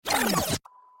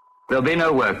There'll be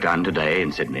no work done today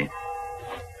in Sydney.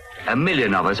 1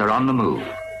 million of us are on the move,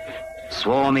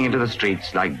 swarming into the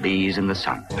streets like bees in the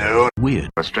sun. No. Weird.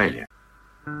 Australia.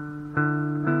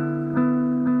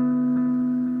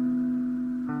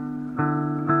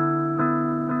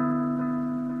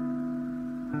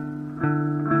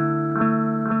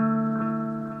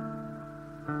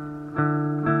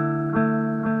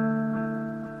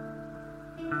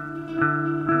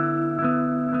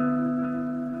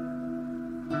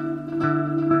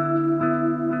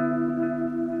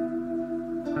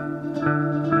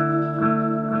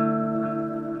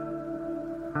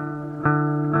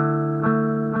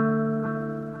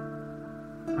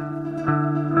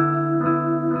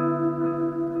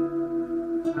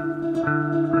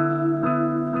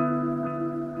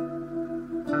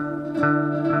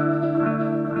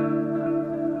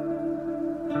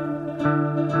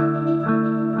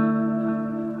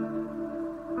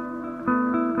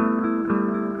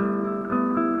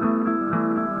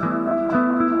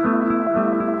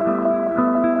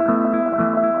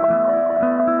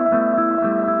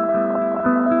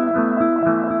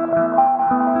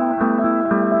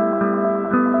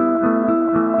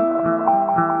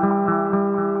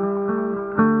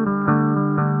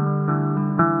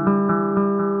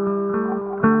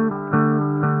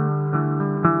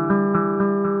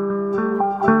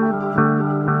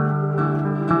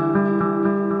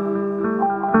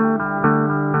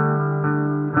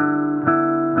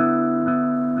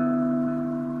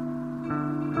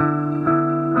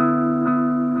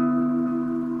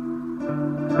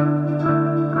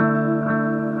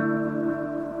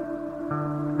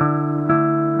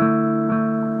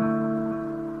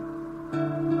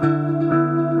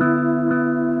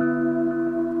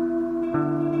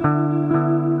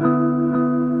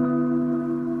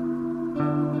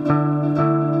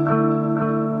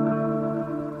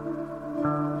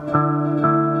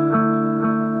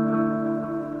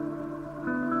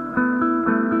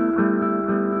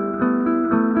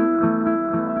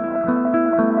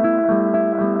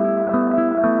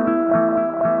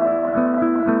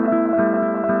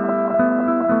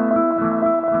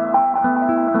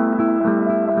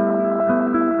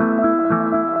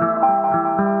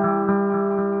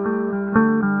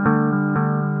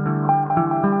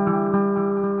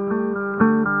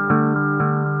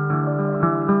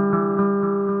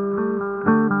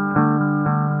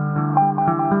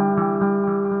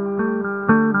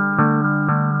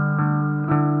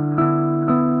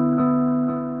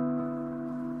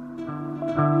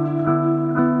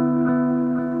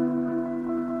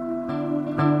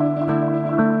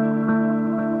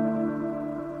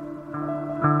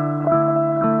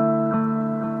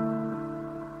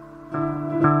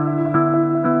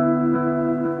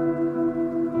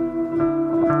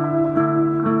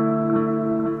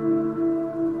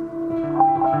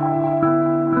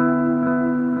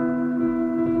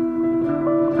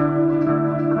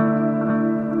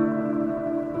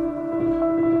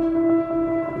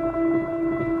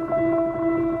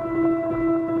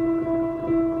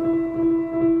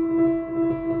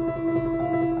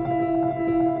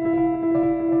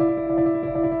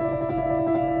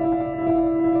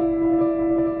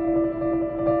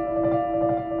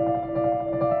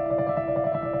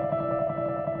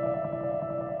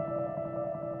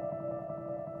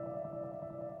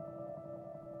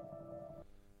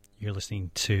 You're listening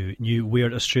to New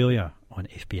Weird Australia on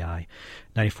FBI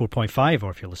 94.5, or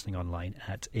if you're listening online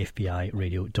at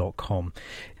fbiradio.com.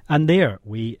 And there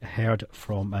we heard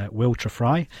from Will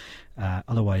Trefry,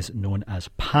 otherwise known as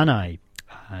Panai,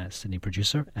 Sydney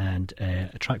producer, and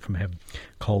a track from him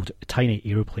called Tiny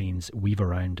Aeroplanes Weave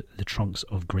Around the Trunks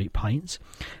of Great Pines,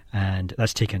 and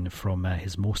that's taken from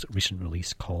his most recent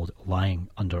release called Lying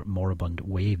Under Moribund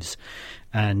Waves.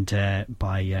 And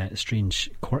by strange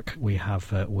quirk, we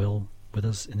have Will with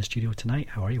us in the studio tonight.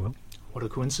 How are you, Will? What a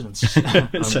coincidence.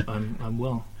 I'm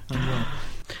well.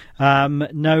 Now,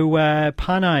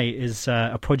 Panai is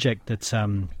a project that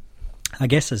I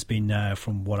guess has been,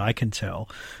 from what I can tell,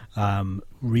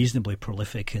 reasonably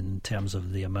prolific in terms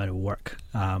of the amount of work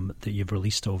that you've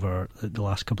released over the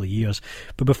last couple of years.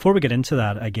 But before we get into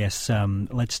that, I guess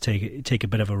let's take a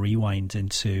bit of a rewind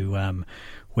into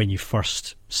when you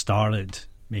first started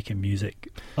making music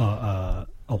a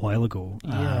while ago,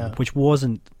 which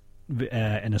wasn't.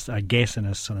 I guess in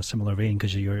a similar vein,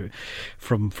 because you're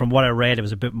from what I read, it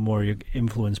was a bit more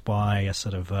influenced by a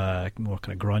sort of more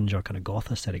kind of grunge or kind of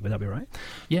goth aesthetic. Would that be right?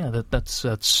 Yeah,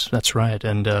 that's right.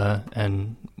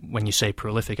 And when you say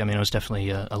prolific, I mean, it was definitely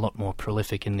a lot more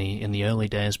prolific in the early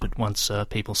days. But once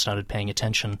people started paying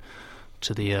attention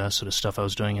to the sort of stuff I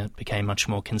was doing. It became much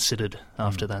more considered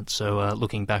after that. So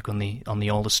looking back on the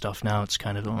older stuff now, it's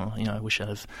kind of I wish I'd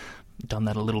have done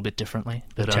that a little bit differently.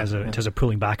 But in terms of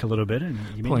pulling back a little bit, and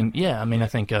I mean, I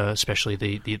think especially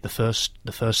the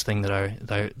first thing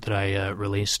that I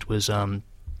released was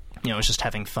it was just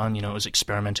having fun. It was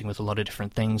experimenting with a lot of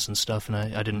different things and stuff, and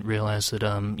I didn't realize that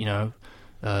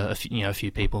a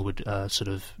few people would sort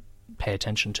of pay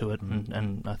attention to it,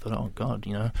 and I thought, oh God,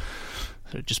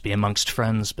 it'd just be amongst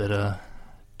friends, but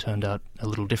turned out a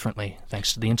little differently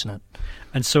thanks to the internet.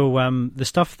 And so the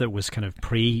stuff that was kind of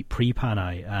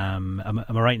pre-Panay, am I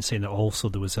right in saying that also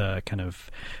there was a kind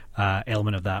of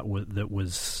element of that that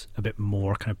was a bit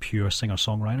more kind of pure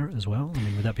singer-songwriter as well? I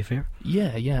mean, would that be fair?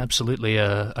 Yeah, absolutely.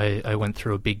 I went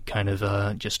through a big kind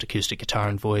of just acoustic guitar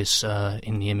and voice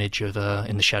in the image of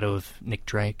in the shadow of Nick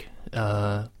Drake,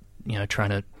 trying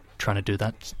to do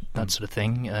that sort of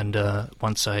thing. And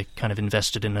once I kind of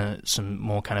invested in some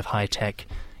more kind of high-tech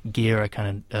gear, I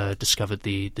kind of discovered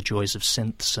the joys of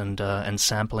synths and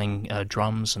sampling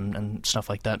drums and stuff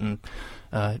like that, and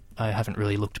I haven't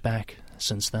really looked back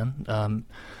since then.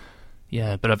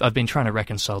 But I've been trying to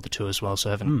reconcile the two as well, so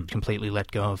I haven't completely let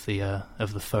go of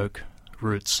the folk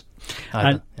roots.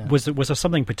 And was there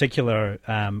something particular,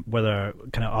 whether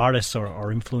kind of artists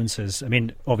or influences? I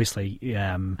mean, obviously,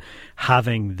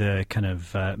 having the kind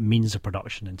of means of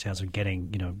production in terms of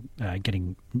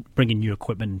bringing new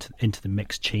equipment into the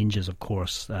mix changes, of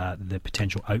course, the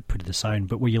potential output of the sound.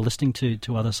 But were you listening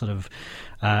to other sort of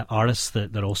artists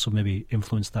that also maybe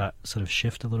influenced that sort of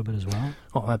shift a little bit as well?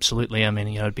 Oh, absolutely. I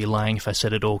mean, I'd be lying if I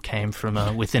said it all came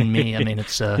from within me. I mean,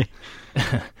 it's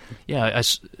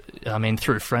I mean,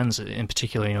 through friends in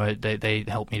particular, they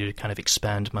helped me to kind of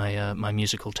expand my my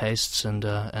musical tastes, and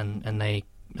they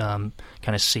kind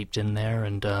of seeped in there,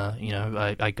 and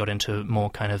I got into more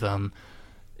kind of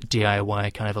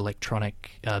DIY kind of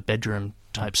electronic bedroom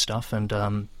type stuff, and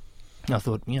I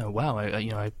thought, wow,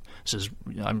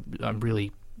 I'm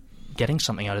really getting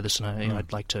something out of this, and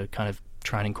I'd like to kind of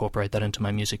try and incorporate that into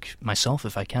my music myself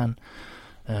if I can,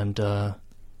 and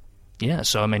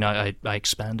so I mean, I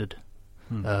expanded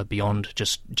beyond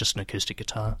just an acoustic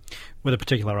guitar. Were there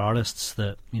particular artists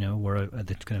that were at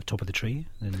the kind of top of the tree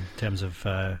in terms of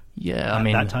I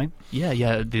mean, that time?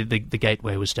 The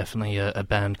gateway was definitely a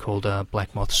band called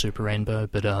Black Moth Super Rainbow,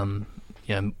 but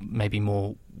maybe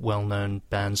more well-known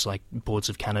bands like Boards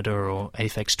of Canada or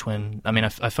Aphex Twin. I mean,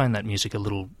 I find that music a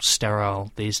little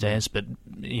sterile these days, but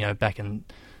back in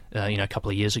a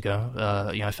couple of years ago,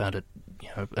 I found it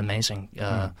amazing.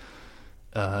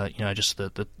 Just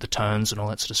the tones and all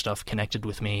that sort of stuff connected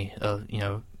with me,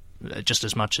 just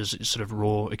as much as sort of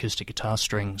raw acoustic guitar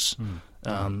strings.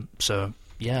 So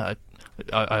yeah,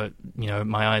 I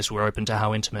my eyes were open to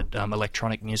how intimate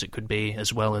electronic music could be,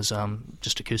 as well as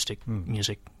just acoustic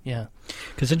music. Yeah,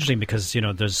 because it's interesting because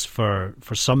there's for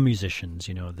some musicians,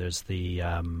 there's the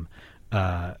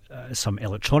some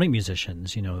electronic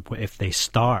musicians, if they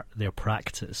start their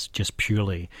practice just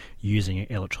purely using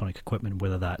electronic equipment,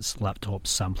 whether that's laptops,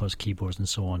 samplers, keyboards, and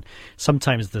so on,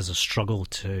 sometimes there's a struggle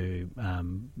to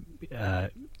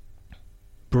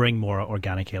bring more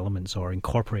organic elements or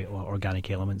incorporate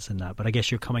organic elements in that. But I guess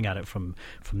you're coming at it from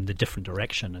the different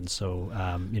direction, and so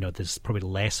there's probably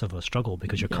less of a struggle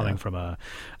because you're coming from a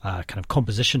kind of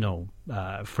compositional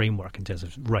framework in terms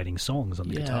of writing songs on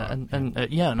the guitar.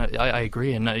 I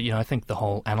agree, and I think the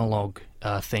whole analog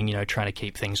thing, trying to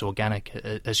keep things organic,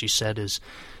 as you said, is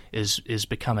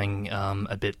becoming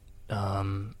a bit.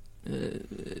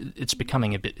 It's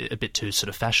becoming a bit too sort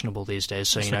of fashionable these days.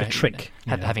 So it's like a trick,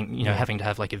 having to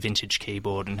have like a vintage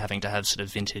keyboard and having to have sort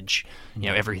of vintage,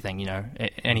 everything.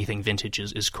 Anything vintage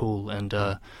is cool, and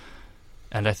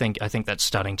I think that's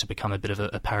starting to become a bit of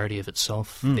a parody of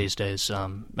itself these days. I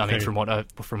mean, from what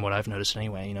I've noticed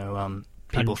anyway,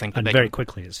 people think that very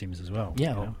quickly, it seems, as well.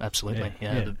 Yeah, absolutely.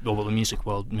 Yeah. The music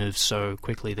world moves so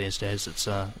quickly these days.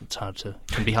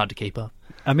 Can be hard to keep up.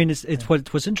 I mean, it's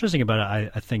what's interesting about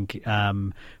it. I think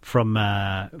from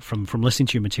listening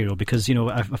to your material, because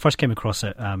I first came across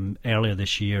it earlier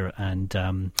this year, and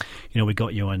we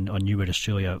got you on New Weird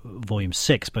Australia Volume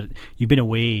 6, but you've been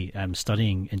away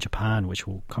studying in Japan, which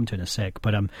we'll come to in a sec.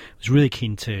 But I was really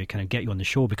keen to kind of get you on the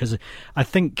show because I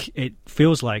think it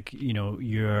feels like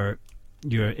you're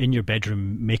in your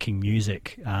bedroom making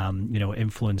music,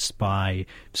 influenced by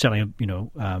certainly,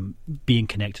 being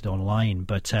connected online,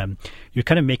 but you're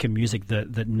kind of making music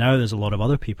that now there's a lot of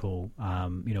other people,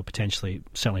 potentially,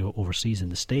 certainly overseas in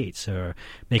the States, are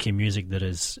making music that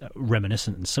is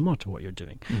reminiscent and similar to what you're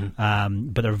doing.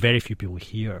 But there are very few people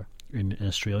here in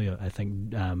Australia, I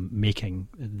think, making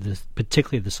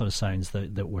particularly the sort of sounds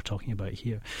that we're talking about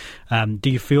here. Do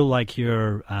you feel like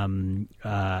you're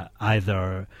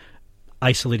either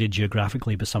isolated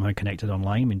geographically but somehow connected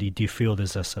online? I mean, do you feel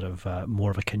there's a sort of more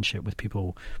of a kinship with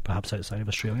people perhaps outside of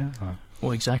Australia? Or?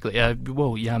 Well, exactly.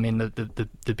 Well, yeah. I mean,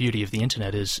 the beauty of the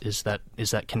internet is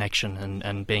that connection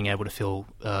and being able to feel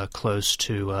close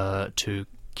to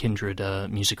kindred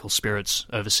musical spirits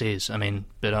overseas. I mean,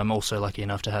 but I'm also lucky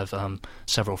enough to have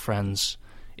several friends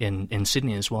in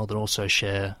Sydney as well that also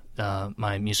share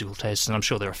my musical tastes, and I'm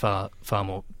sure there are far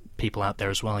more people out there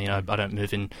as well. You know, I don't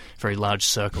move in very large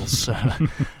circles, so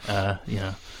you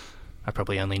know, I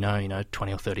probably only know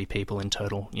 20 or 30 people in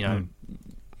total. You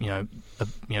know,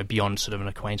 beyond sort of an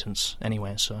acquaintance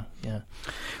anyway. So yeah.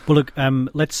 Well, look,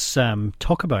 let's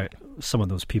talk about some of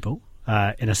those people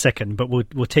in a second, but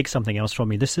we'll take something else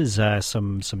from you. This is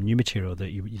some new material that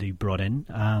you brought in.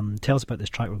 Tell us about this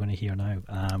track we're going to hear now,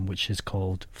 which is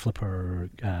called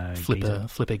Flipper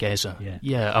Gazer.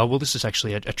 Yeah. Well, this is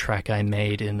actually a track I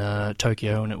made in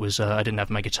Tokyo, and it was I didn't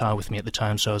have my guitar with me at the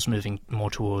time, so I was moving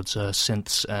more towards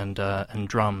synths and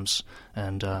drums,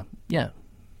 and yeah.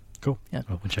 Cool. Yeah.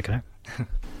 Well, we'll check it out.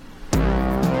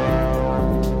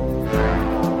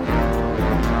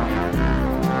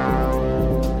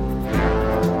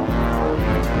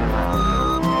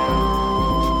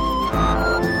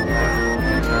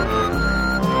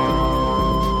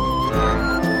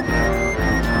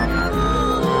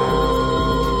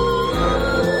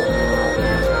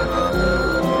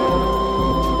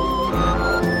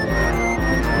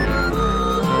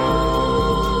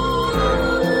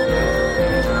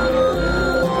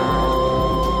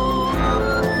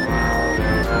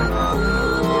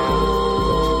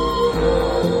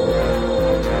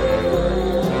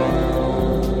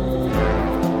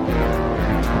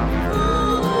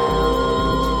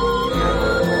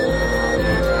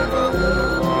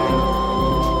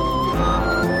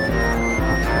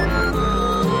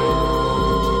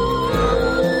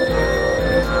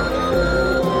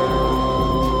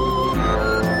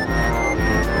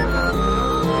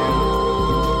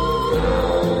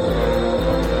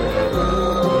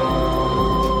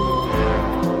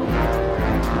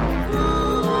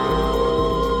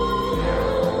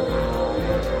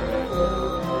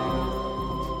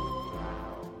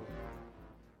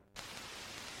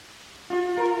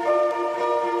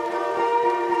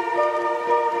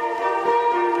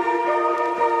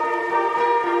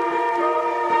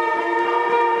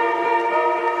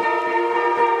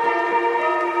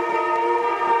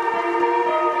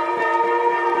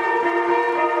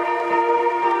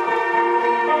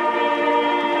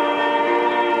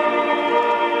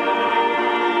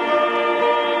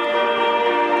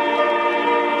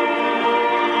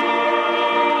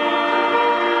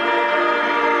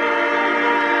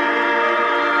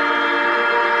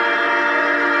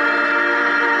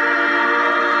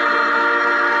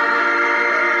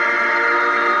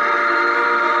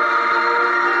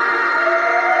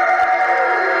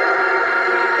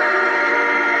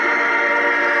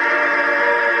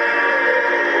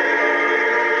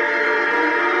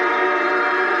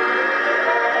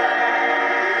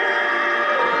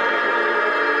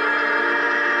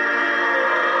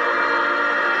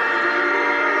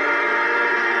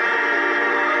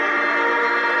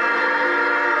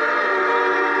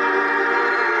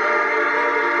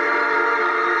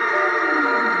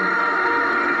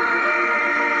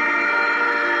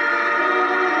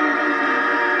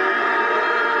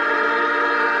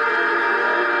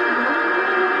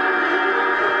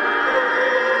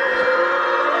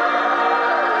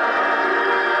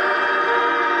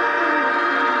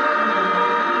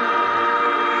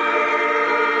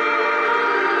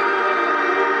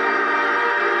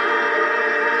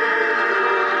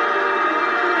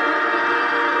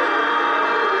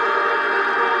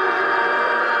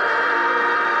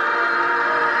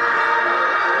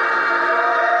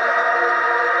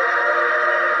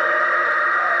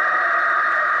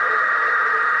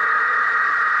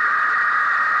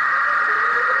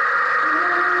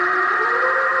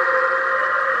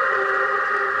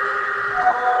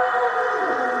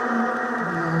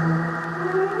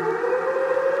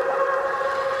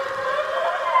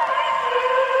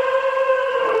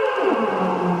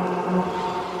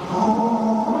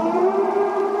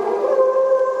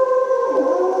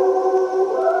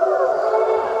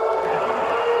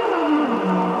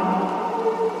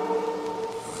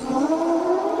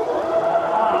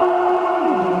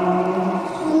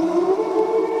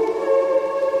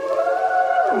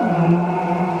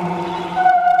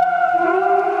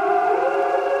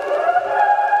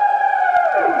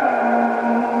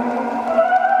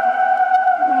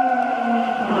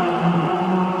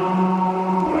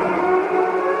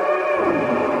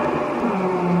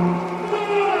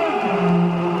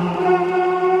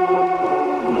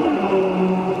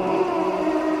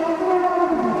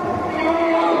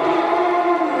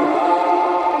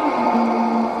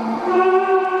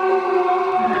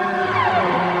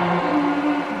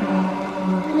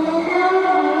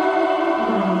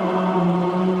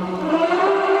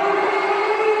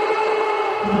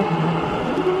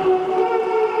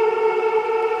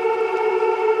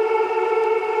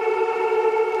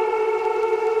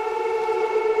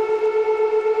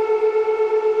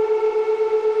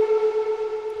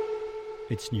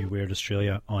 It's New Weird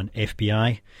Australia on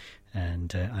FBI,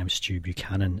 and I'm Stu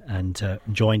Buchanan, and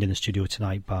joined in the studio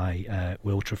tonight by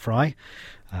Will Trefry,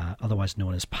 otherwise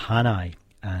known as Panai.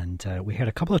 And we heard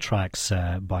a couple of tracks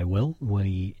by Will.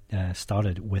 We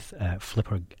started with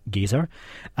Flipper Gazer,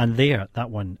 and that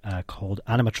one called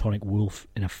Animatronic Wolf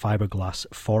in a Fiberglass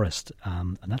Forest,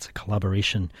 and that's a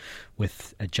collaboration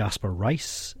with Jasper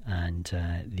Rice, and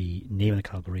the name of the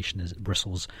collaboration is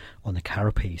Bristles on the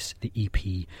Carapace, the EP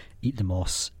Eat the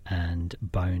Moss and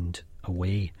Bound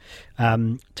Away.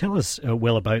 Tell us,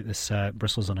 Will, about this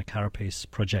Bristles on a Carapace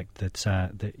project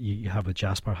that you have with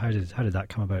Jasper. How did that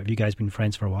come about? Have you guys been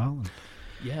friends for a while?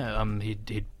 Yeah,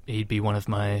 he'd be one of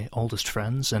my oldest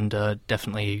friends, and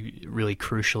definitely really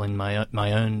crucial in my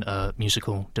own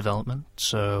musical development.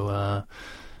 So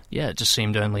yeah, it just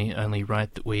seemed only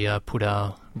right that we put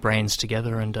our brains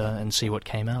together and see what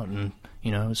came out, and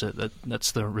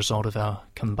that's the result of our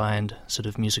combined sort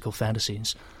of musical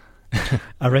fantasies.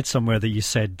 I read somewhere that you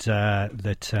said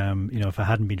that if it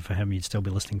hadn't been for him, you'd still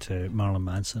be listening to Marilyn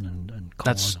Manson and Korn.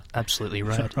 That's absolutely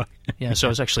right. Right? Yeah, so I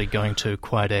was actually going to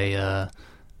quite an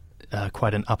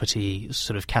uppity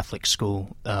sort of Catholic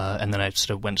school, and then I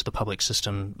sort of went to the public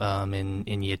system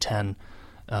in year 10.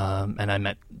 And I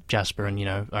met Jasper, and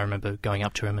I remember going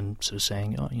up to him and sort of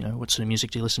saying, "Oh, what sort of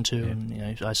music do you listen to?" Yeah.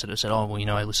 And I sort of said, "Oh, well,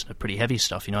 I listen to pretty heavy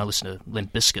stuff. I listen to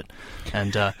Limp Bizkit."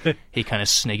 And he kind of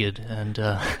sniggered, and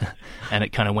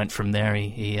it kind of went from there.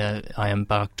 I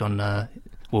embarked on,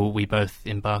 we both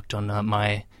embarked on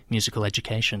my musical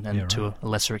education, and to a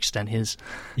lesser extent his.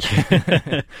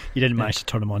 You didn't manage to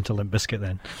turn him on to Limp Bizkit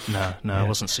then? No, I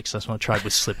wasn't successful. I tried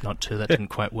with Slipknot too. That didn't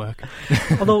quite work.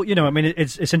 Although,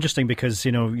 it's interesting because,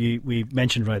 we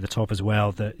mentioned right at the top as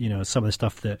well that, some of the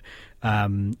stuff that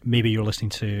maybe you're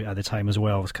listening to at the time as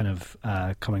well was kind of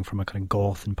coming from a kind of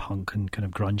goth and punk and kind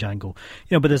of grunge angle.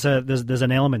 But there's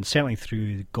an element, certainly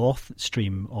through the goth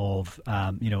stream of,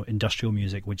 industrial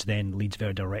music, which then leads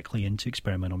very directly into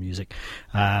experimental music.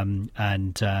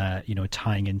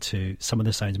 Tying into some of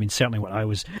the sounds. I mean, certainly when I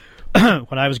was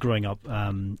growing up,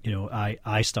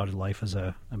 I started life as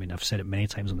I've said it many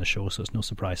times on the show, so it's no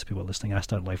surprise to people listening. I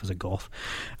started life as a goth,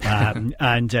 and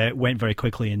went very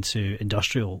quickly into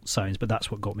industrial sounds. But that's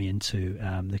what got me into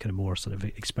the kind of more sort of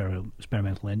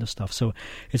experimental end of stuff. So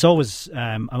it's always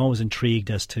I'm always intrigued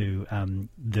as to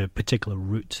the particular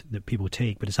route that people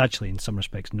take. But it's actually, in some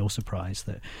respects, no surprise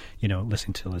that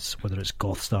listening to this, whether it's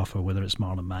goth stuff or whether it's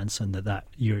Marilyn Manson, that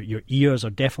your ears are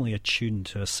definitely attuned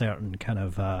to a certain kind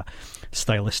of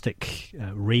stylistic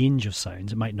range of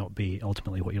sounds. It might not be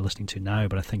ultimately what you're listening to now,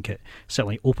 but I think it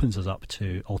certainly opens us up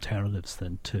to alternatives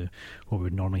than to what we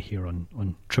would normally hear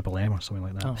on Triple M or something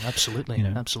like that. Oh, absolutely,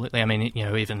 absolutely. I mean,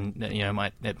 even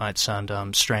it might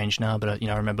sound strange now, but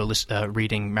I remember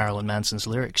reading Marilyn Manson's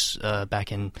lyrics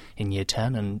back in year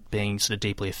 10 and being sort of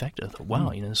deeply affected. I thought,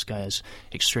 wow, this guy is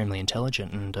extremely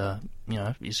intelligent,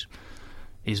 and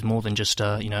he's more than just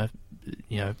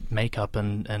makeup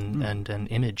and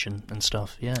image and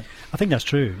stuff. Yeah, I think that's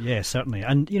true. Yeah, certainly.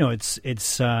 And it's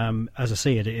as I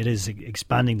say, it is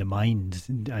expanding the mind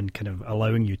and kind of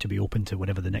allowing you to be open to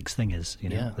whatever the next thing is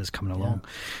that's coming along.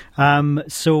 Yeah.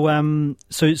 So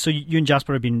you and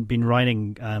Jasper have been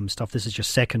writing stuff. This is your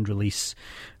second release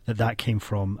that came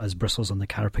from as Bristles on the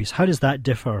Carapace. How does that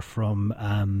differ from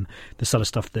the sort of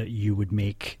stuff that you would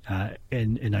make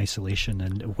in isolation?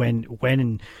 And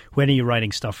when are you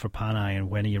writing stuff for Panai, and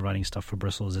when are you writing stuff for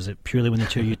Bristles? Is it purely when the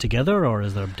two of you together, or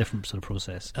is there a different sort of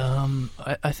process?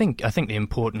 I think the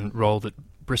important role that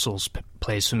Bristles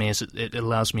plays for me is it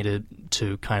allows me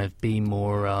to kind of be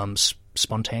more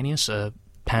spontaneous.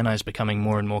 Panai is becoming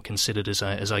more and more considered as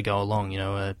I go along,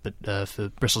 but for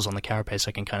Bristles on the Carapace,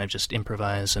 I can kind of just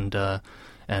improvise and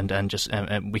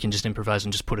we can just improvise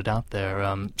and just put it out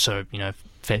there.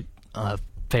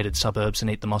 Faded Suburbs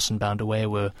and Eat the Moss and Bound Away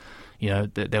were,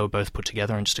 they were both put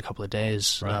together in just a couple of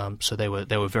days. Right. So they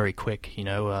were very quick,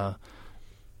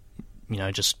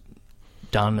 just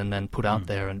done and then put out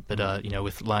there. But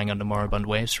with Lying Under Moribund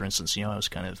Waves, for instance, I was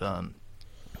kind of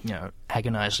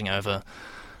agonizing over,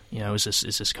 is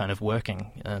this kind of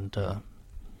working? And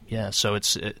so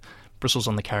Bristles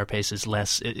on the Carapace is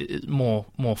less, more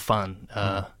fun.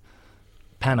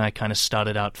 Panai kind of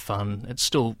started out fun. It's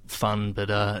still fun,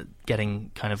 but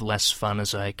getting kind of less fun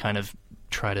as I kind of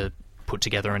try to put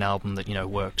together an album that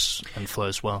works and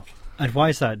flows well. And why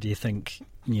is that? Do you think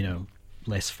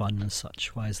less fun as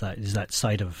such? Why is that? Is that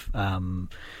side of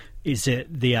Is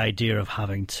it the idea of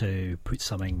having to put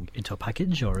something into a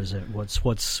package, or is it what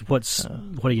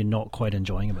are you not quite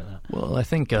enjoying about that? Well, I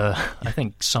think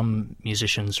some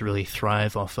musicians really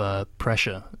thrive off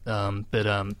pressure, but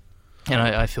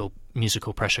I feel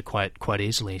musical pressure quite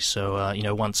easily. So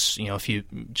once a few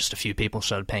people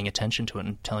started paying attention to it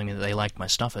and telling me that they liked my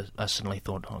stuff, I suddenly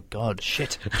thought, oh God,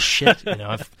 shit.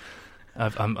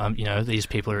 I'm these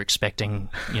people are expecting,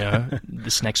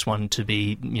 this next one to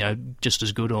be, just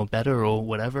as good or better or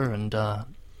whatever, and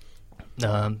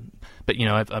but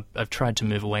I've tried to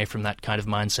move away from that kind of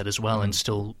mindset as well, and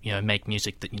still make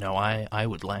music that I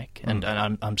would like, and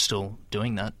I'm still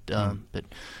doing that. But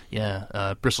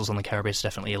yeah, Bristles on the Carapace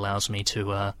definitely allows me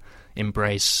to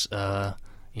embrace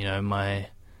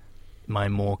my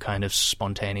more kind of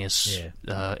spontaneous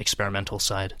experimental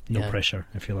side. No pressure,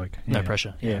 if you like. No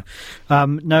pressure. Yeah.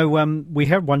 Now, we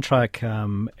heard one track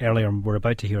earlier, and we're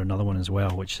about to hear another one as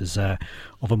well, which is of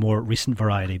a more recent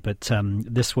variety. But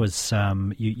this was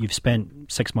you've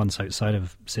spent 6 months outside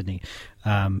of Sydney,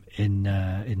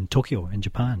 in Tokyo, in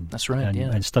Japan. That's right.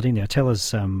 And studying there. Tell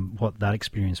us what that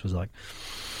experience was like.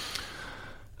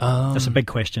 That's a big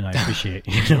question. I appreciate,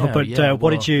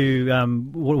 what did you?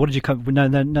 What did you come? Now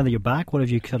that you're back, what have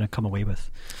you kind of come away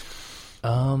with?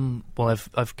 Well,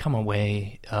 I've come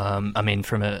away.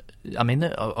 Obviously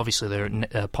there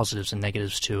are positives and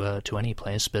negatives to any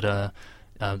place, but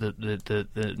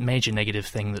the major negative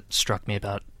thing that struck me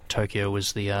about Tokyo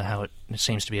was the how it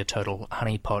seems to be a total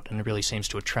honeypot, and it really seems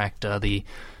to attract the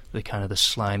kind of the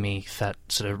slimy, fat,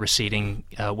 sort of receding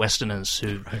Westerners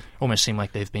who almost seem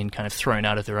like they've been kind of thrown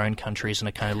out of their own countries and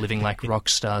are kind of living like rock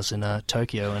stars in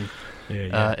Tokyo, and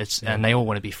and they all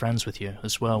want to be friends with you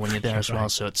as well when you're there as well.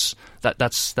 So it's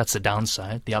that's the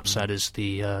downside. The upside is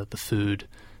the food,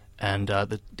 and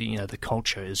the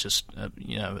culture is just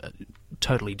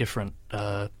totally different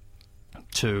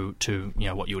to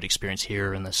what you would experience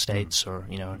here in the States or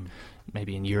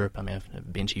maybe in Europe. I mean, I've never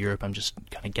been to Europe. I'm just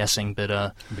kind of guessing,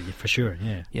 but for sure,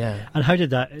 yeah. Yeah. And how did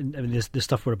that? I mean, this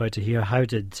stuff we're about to hear. How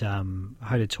did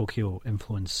Tokyo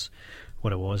influence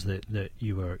what it was that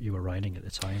you were writing at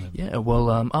the time? Yeah.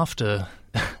 Well, after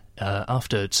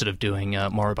sort of doing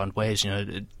Moribund Waves,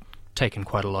 it taken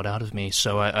quite a lot out of me.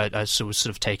 So I was sort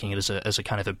of taking it as a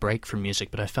kind of a break from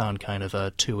music. But I found kind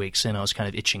of 2 weeks in, I was kind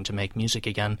of itching to make music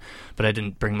again. But I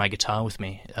didn't bring my guitar with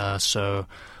me, so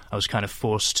I was kind of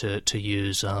forced to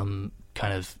use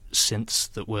kind of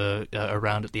synths that were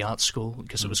around at the art school,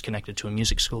 because it was connected to a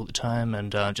music school at the time,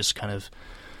 and just kind of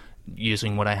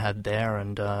using what I had there,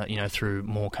 and through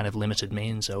more kind of limited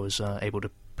means, I was able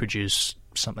to produce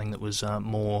something that was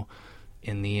more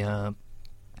in the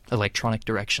electronic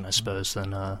direction, I suppose,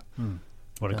 than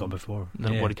what had gone before.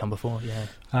 What had come before, yeah.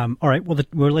 All right, well,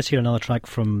 let's hear another track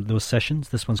from those sessions.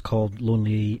 This one's called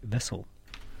Lonely Vessel.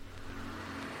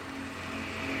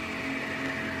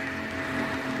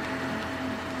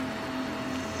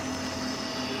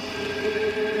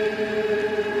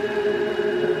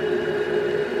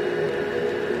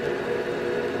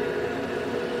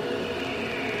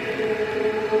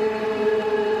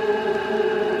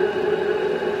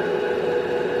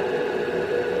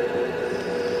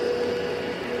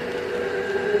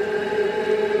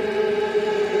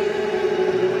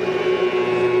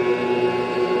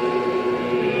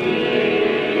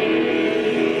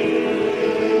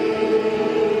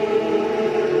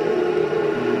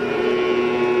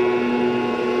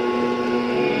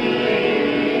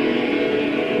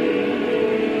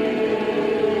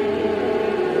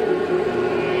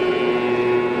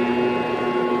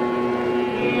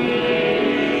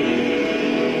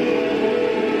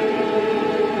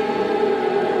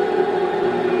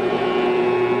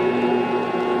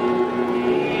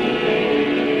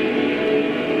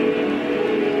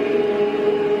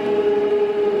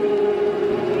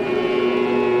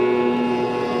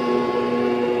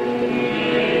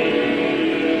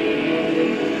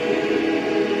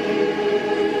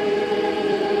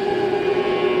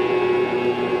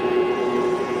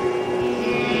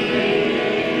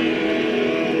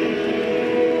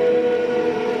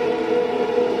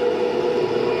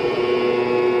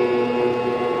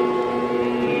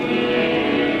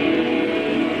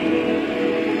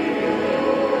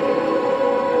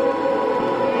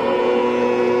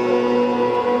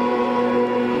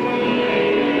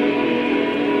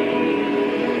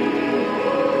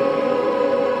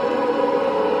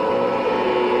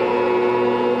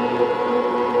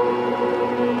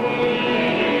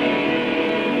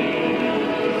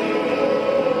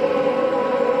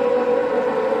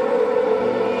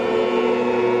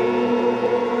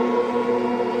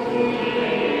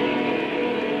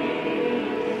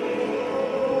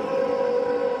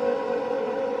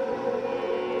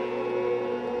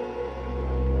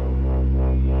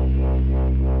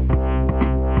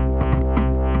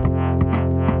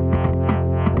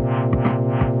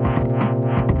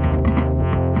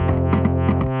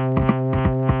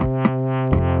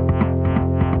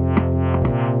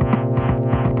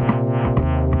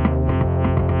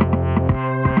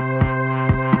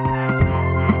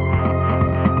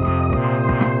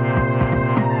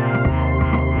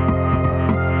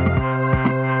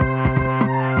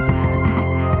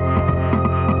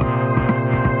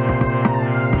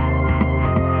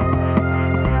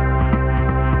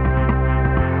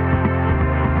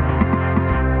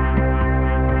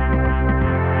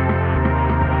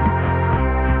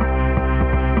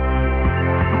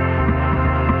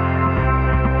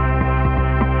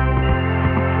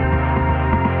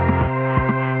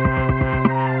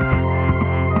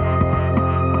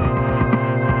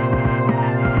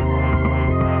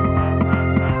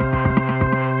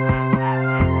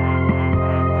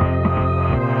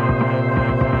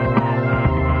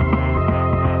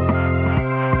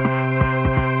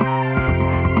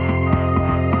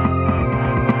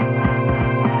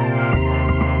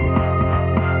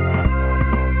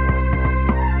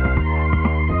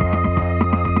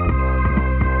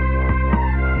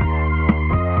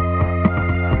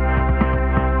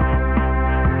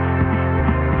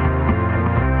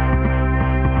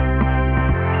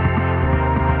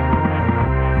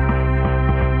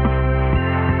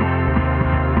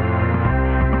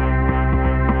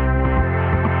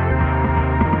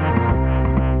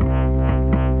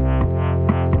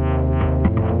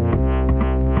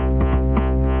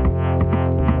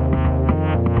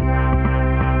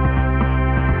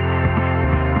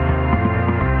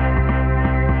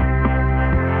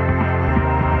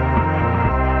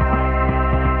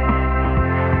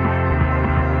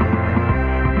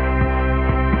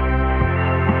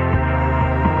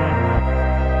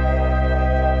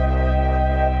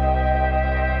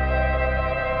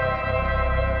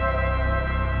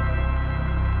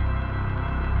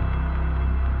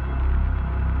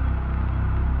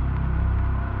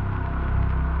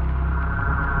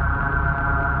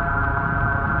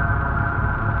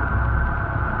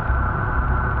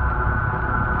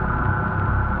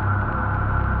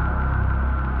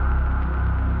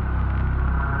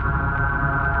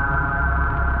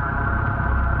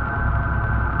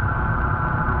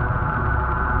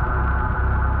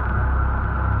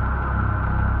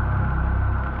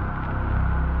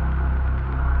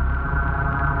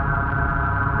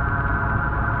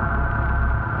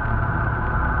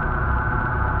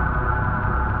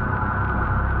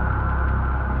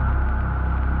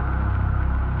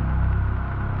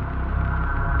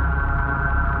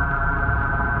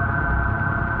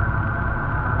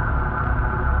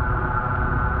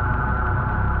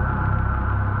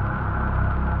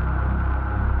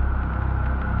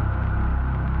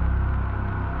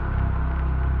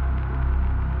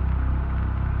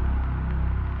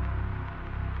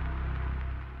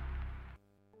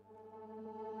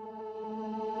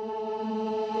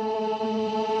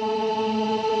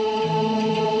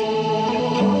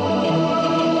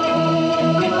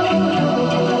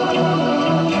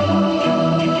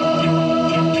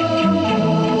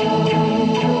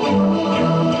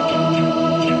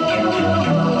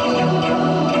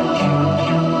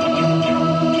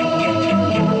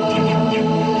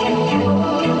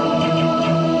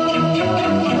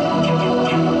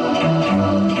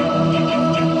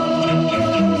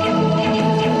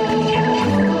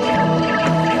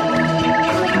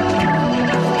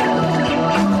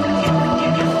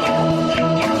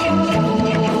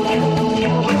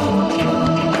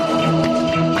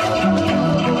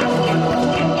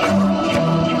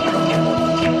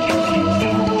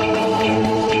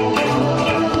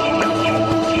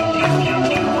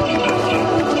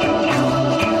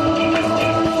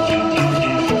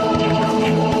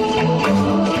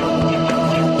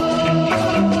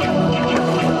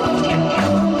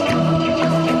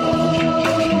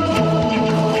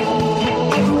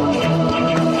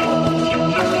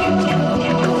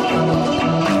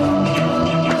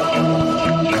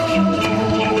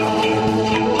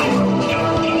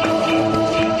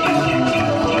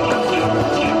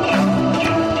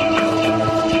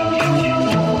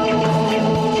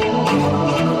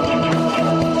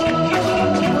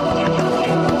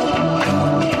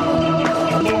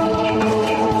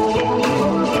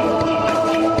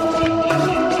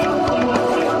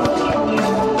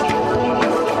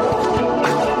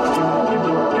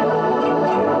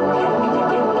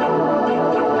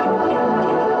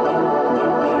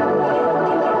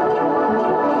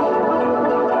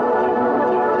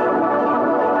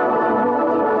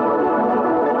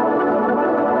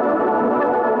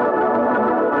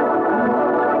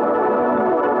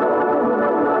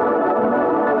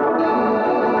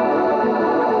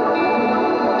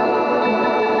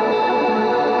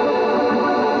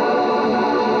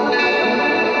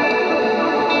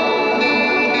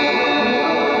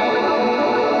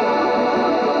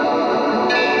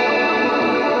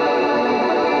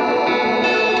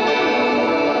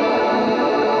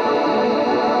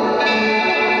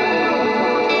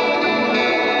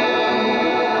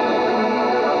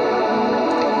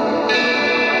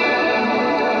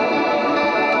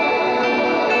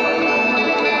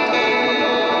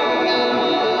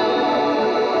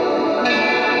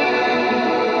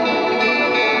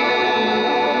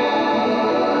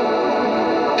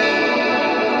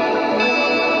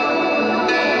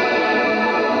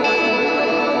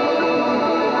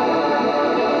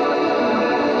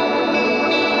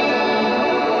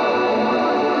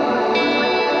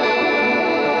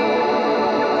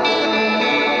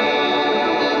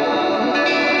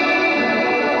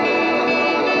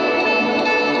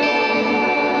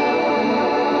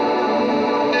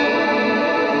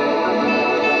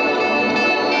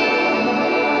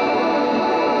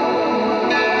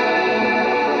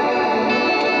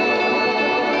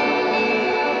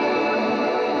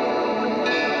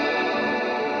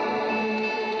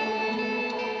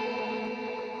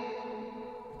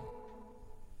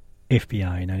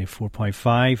 FBI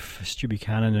 94.5, Stu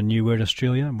Buchanan in New World,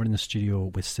 Australia, and we're in the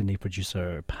studio with Sydney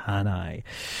producer Panai.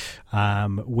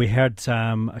 We heard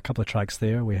a couple of tracks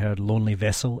there. We heard Lonely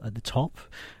Vessel at the top,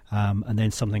 and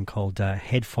then something called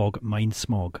Head Fog Mind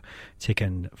Smog,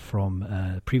 taken from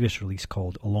a previous release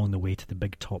called Along the Way to the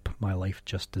Big Top, My Life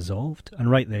Just Dissolved. And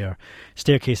right there,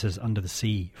 Staircases Under the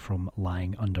Sea from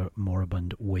Lying Under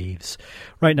Moribund Waves.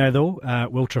 Right now, though,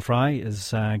 Wiltra Fry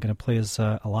is going to play us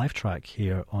a live track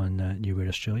here on New Weird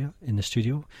Australia in the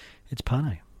studio. It's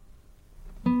Panai.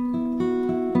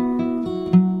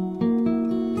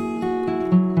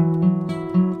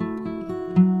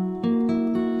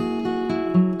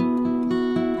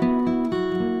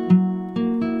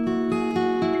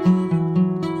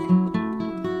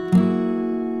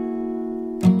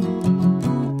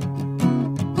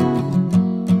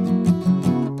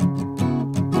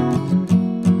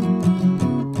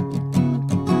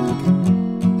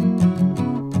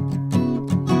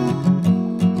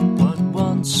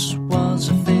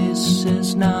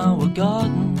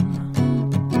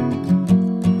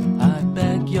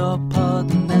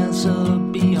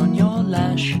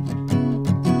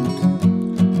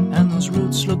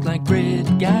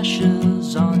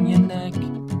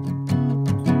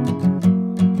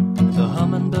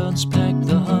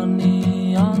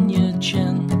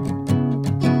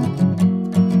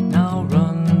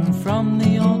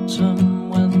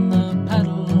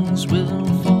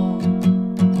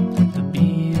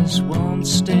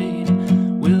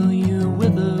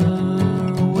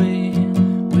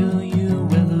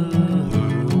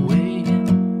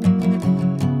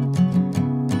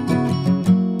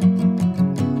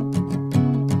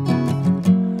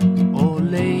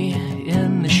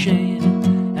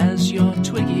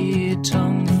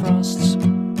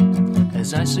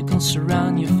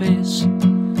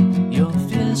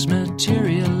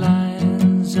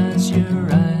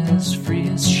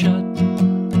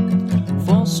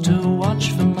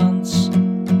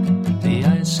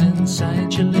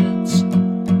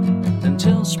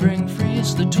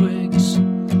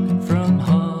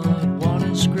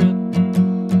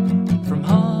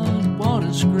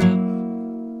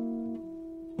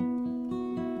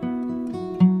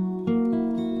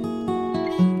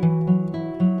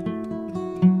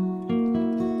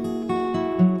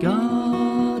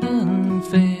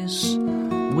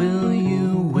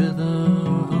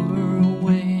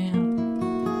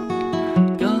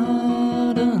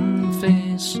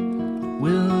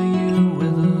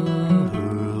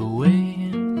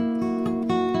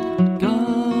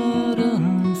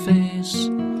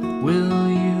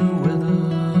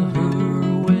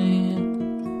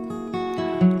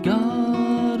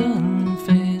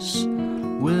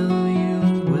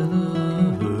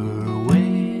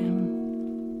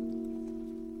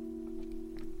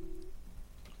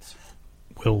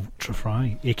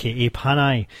 A.k.a.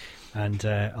 Panai, and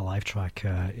a live track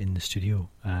in the studio.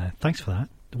 Thanks for that.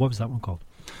 What was that one called?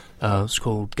 It's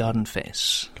called Garden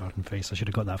Face. Garden Face. I should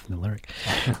have got that from the lyric.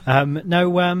 Now,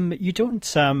 you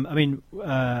don't...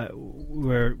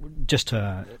 we're just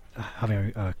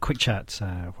having a quick chat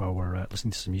while we're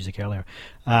listening to some music earlier.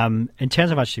 In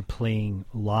terms of actually playing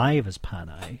live as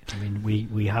Panai, I mean,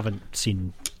 we haven't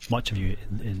seen much of you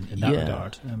in that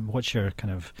regard. What's your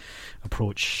kind of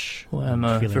approach,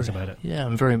 feelings about it? Yeah,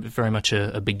 I'm very much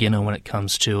a beginner when it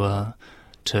comes to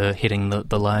hitting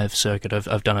the live circuit.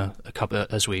 I've done a couple,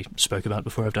 as we spoke about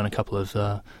before. I've done a couple of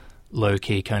low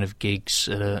key kind of gigs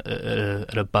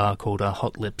at a bar called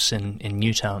Hot Lips in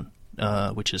Newtown,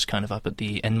 which is kind of up at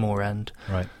the Enmore end.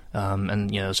 Right. And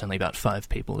there's only about 5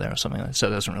 people there or something like that, so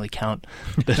it doesn't really count.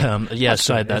 But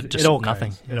aside that, just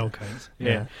nothing. It all counts.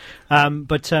 Yeah.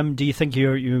 But do you think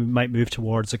you might move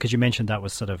towards, because you mentioned that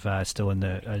was sort of still in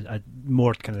the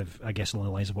more kind of, I guess, along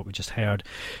the lines of what we just heard,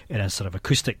 in a sort of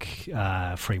acoustic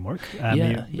framework.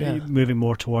 Moving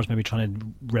more towards maybe trying to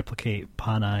replicate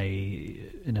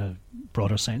Panai in a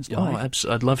broader sense.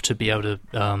 I'd love to be able to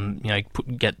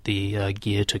get the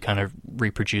gear to kind of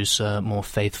reproduce more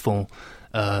faithful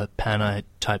Panai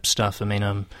type stuff. I mean,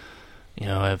 I'd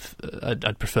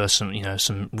prefer some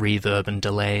reverb and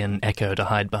delay and echo to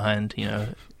hide behind.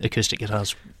 Acoustic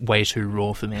guitar's way too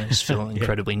raw for me. I just feel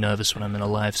incredibly nervous when I'm in a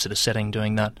live sort of setting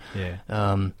doing that.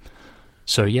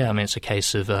 So it's a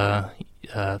case of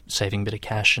saving a bit of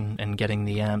cash and getting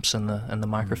the amps and the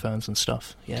microphones and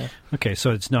stuff. Yeah. Okay,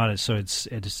 so it's not. So it's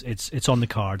on the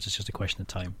cards. It's just a question of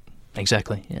time.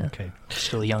 Exactly. Yeah. Okay.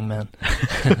 Still a young man.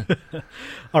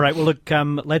 All right. Well, look.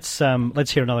 Let's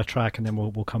hear another track, and then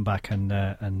we'll come back and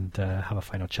have a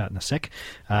final chat in a sec.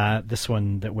 This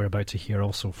one that we're about to hear,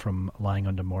 also from Lying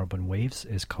Under Moribund Waves,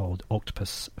 is called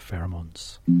Octopus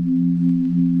Pheromones.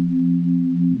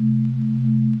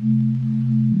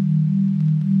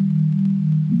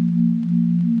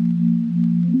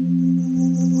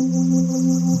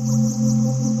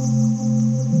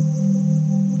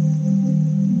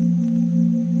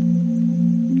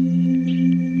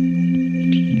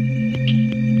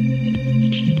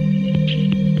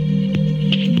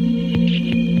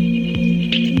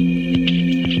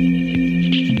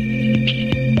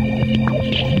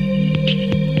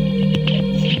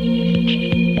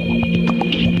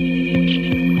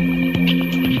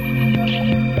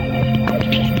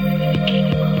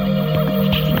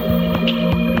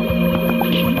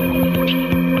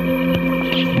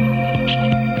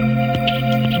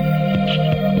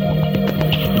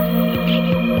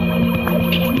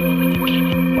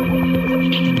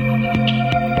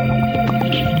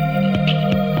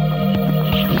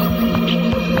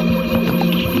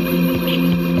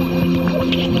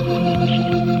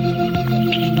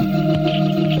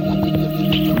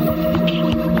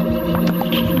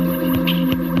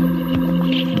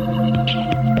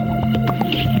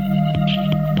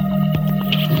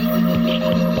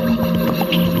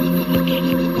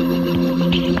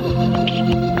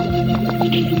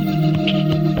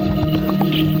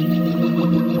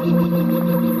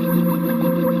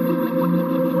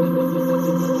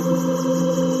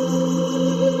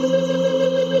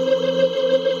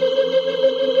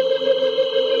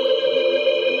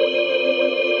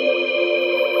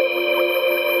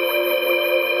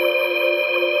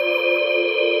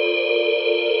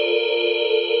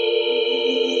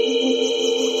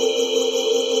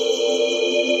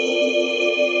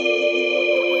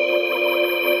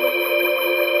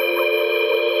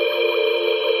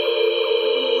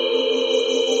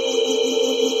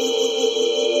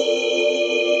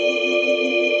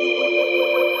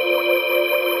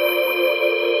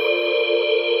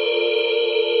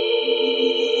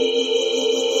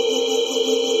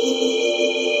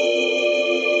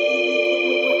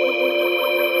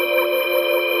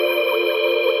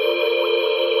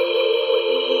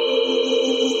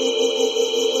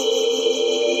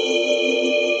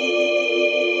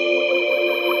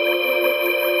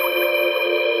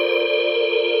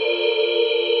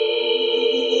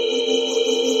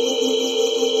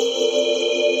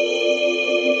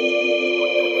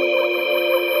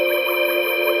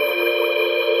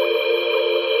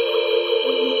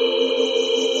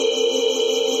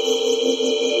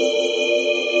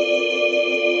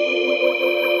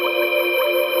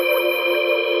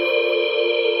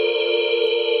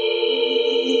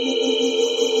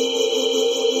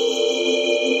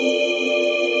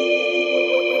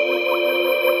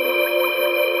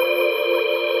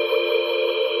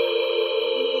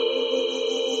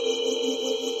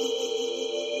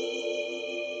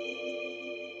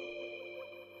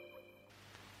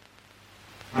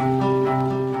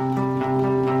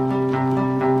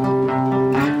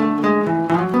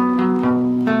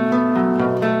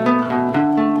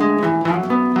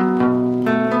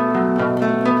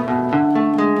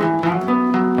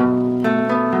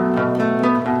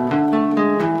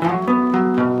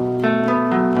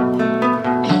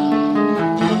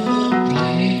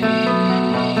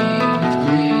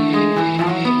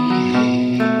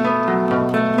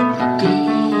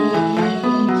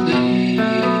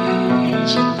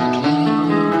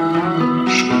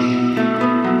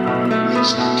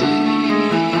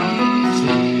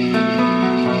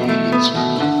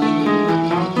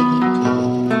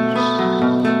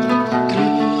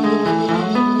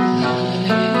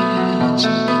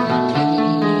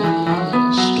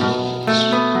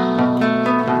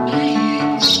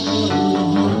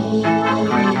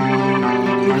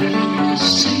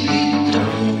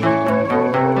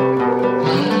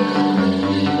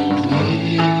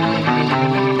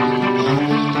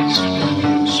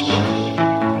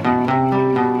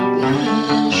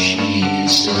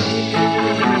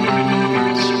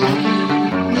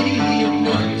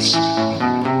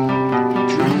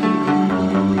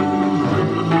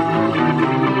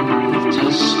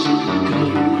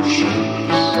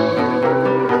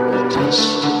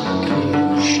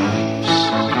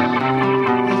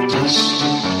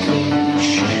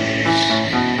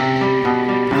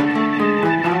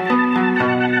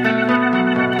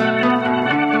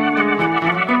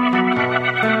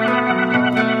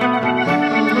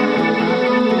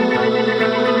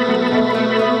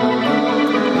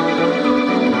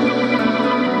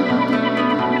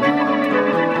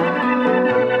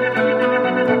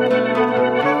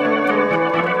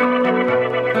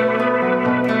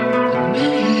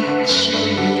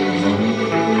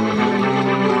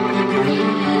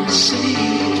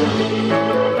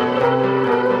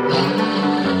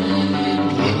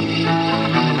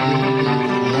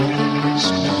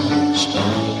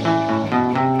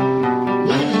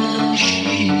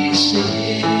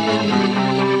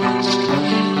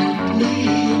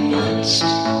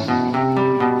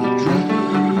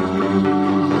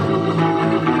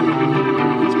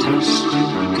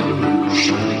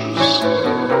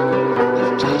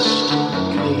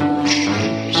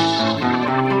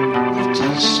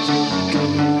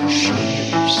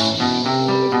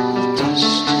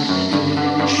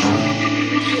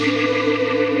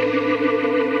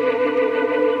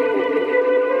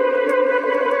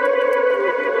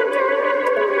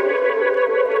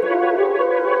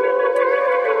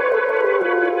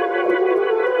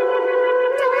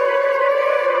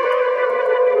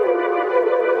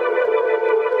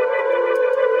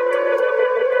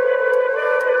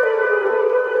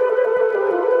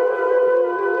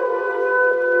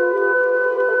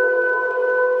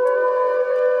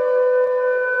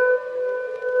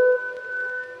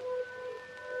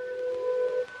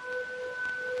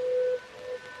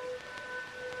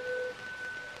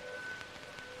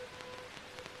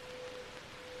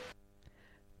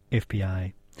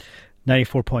 FPI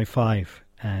 94.5,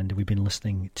 and we've been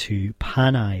listening to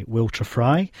Panai Wiltra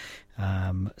Fry,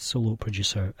 solo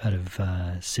producer out of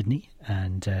Sydney,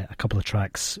 and a couple of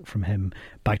tracks from him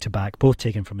back to back, both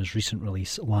taken from his recent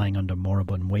release Lying Under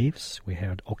Moribund Waves. We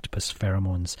heard Octopus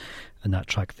Pheromones and that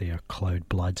track there, Cloud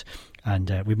Blood.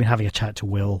 And we've been having a chat to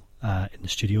Will in the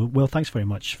studio. Will, thanks very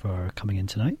much for coming in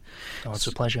tonight. Oh, it's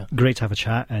a pleasure. Great to have a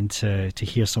chat and to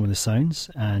hear some of the sounds,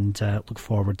 and look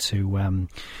forward to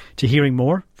hearing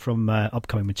more from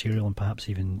upcoming material, and perhaps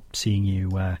even seeing you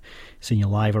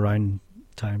live around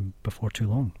town before too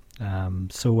long.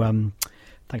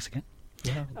 Thanks again.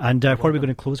 Yeah. And what are we going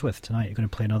to close with tonight? You're going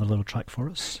to play another little track for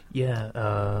us? Yeah,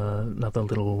 another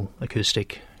little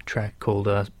acoustic track called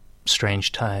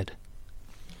Strange Tide.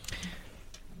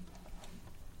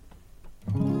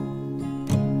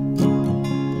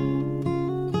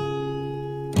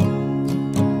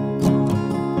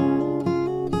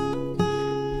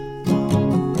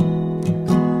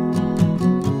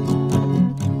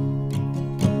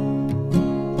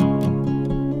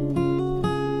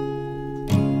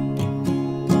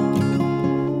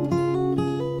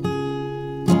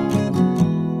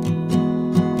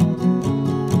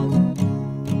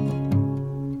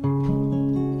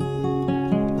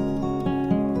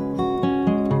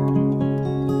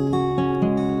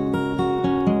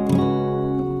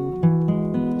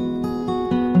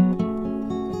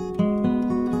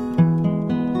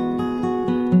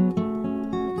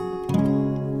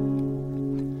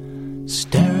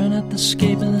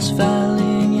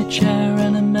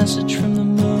 Message from the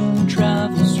moon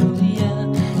travels through the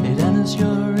air. It enters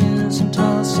your ears and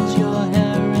tosses your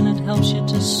hair, and it helps you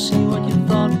to see what you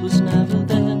thought was never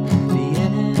there. The air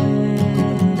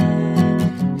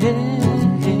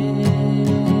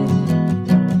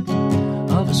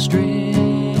of a strange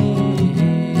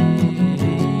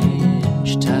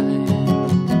tide.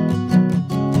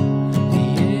 The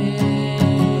air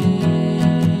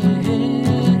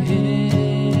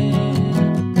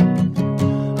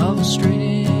of a strange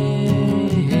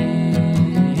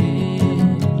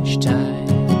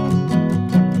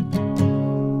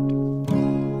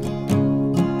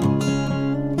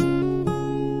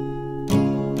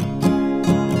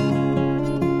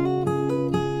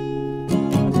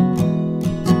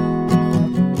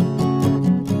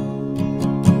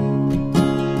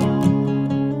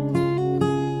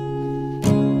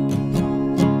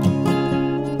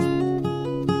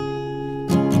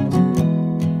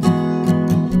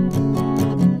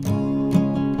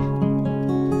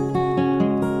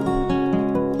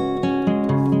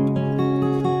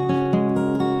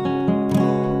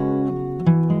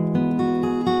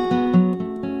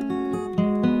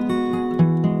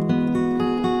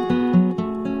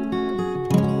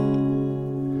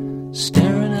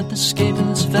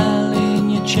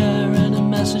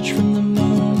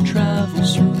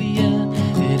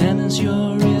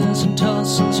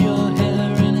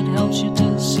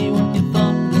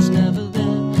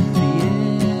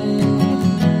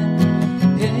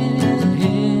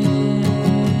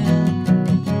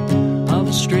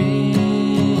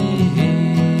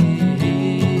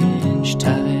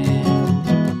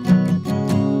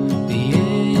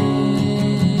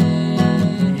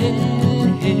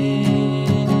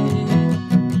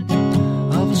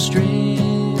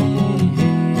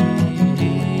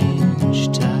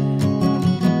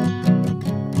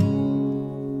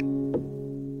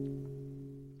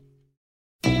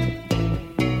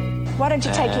Why don't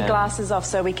you take your glasses off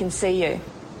so we can see you?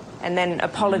 And then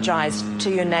apologise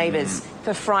to your neighbours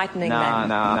for frightening them.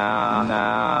 No.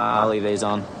 I'll leave these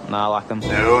on. No, I like them.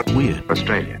 Weird.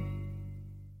 Australia.